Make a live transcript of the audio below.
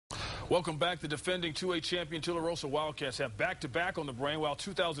Welcome back. The defending 2A champion Tularosa Wildcats have back-to-back on the brain, while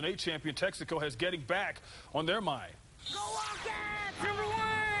 2008 champion Texaco has getting back on their mind. Go Wildcats! Number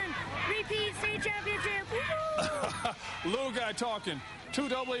one! Repeat state championship! Little guy talking. 2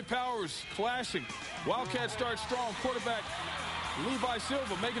 AA powers clashing. Wildcats start strong. Quarterback Levi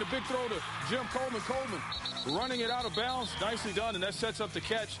Silva making a big throw to Jim Coleman. Coleman running it out of bounds. Nicely done, and that sets up the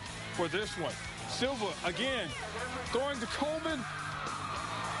catch for this one. Silva again throwing to Coleman.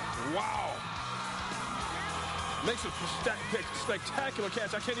 Wow. Makes a spectacular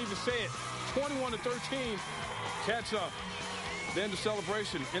catch. I can't even say it. 21-13. Catch up. Then the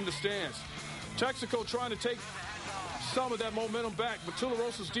celebration in the stands. Texaco trying to take some of that momentum back, but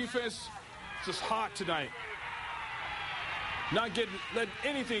Tularosa's defense just hot tonight. Not letting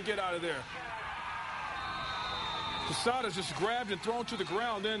anything get out of there. Posada's just grabbed and thrown to the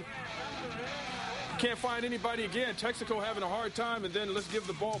ground. Then can't find anybody again. Texaco having a hard time, and then let's give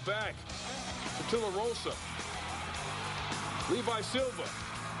the ball back to Tularosa. Levi Silva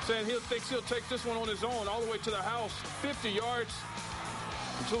saying he'll take this one on his own all the way to the house. 50 yards.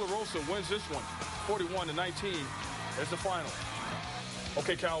 And Tularosa wins this one, 41-19. That's the final.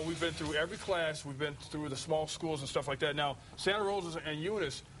 Okay, Cal, we've been through every class. We've been through the small schools and stuff like that. Now, Santa Rosa and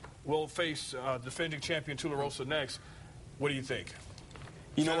Eunice will face defending champion Tularosa next. What do you think?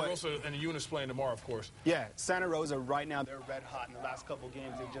 You know Santa what? Rosa and Eunice playing tomorrow, of course. Yeah, Santa Rosa right now, they're red hot in the last couple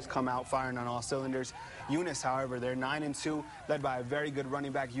games. They've just come out firing on all cylinders. Eunice, however, they're 9-2, led by a very good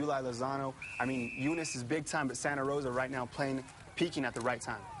running back, Uli Lozano. I mean, Eunice is big time, but Santa Rosa right now peaking at the right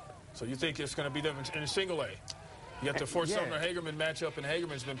time. So you think it's going to be them in a single A? You got the Fort Sumner Hagerman matchup, and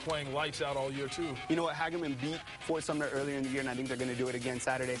Hagerman's been playing lights out all year, too. You know what? Hagerman beat Fort Sumner earlier in the year, and I think they're going to do it again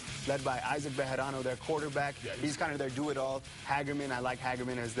Saturday, led by Isaac Bejarano, their quarterback. Yeah, he's kind of their do-it-all. Hagerman, I like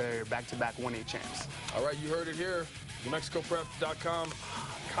Hagerman as their back-to-back 1A champs. All right, you heard it here. NewMexicoPrep.com.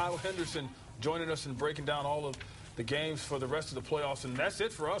 Kyle Henderson joining us and breaking down all of the games for the rest of the playoffs. And that's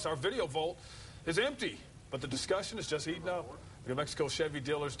it for us. Our video vault is empty, but the discussion is just heating up.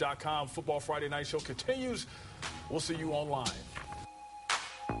 NewMexicoChevyDealers.com. Football Friday Night Show continues. We'll see you online.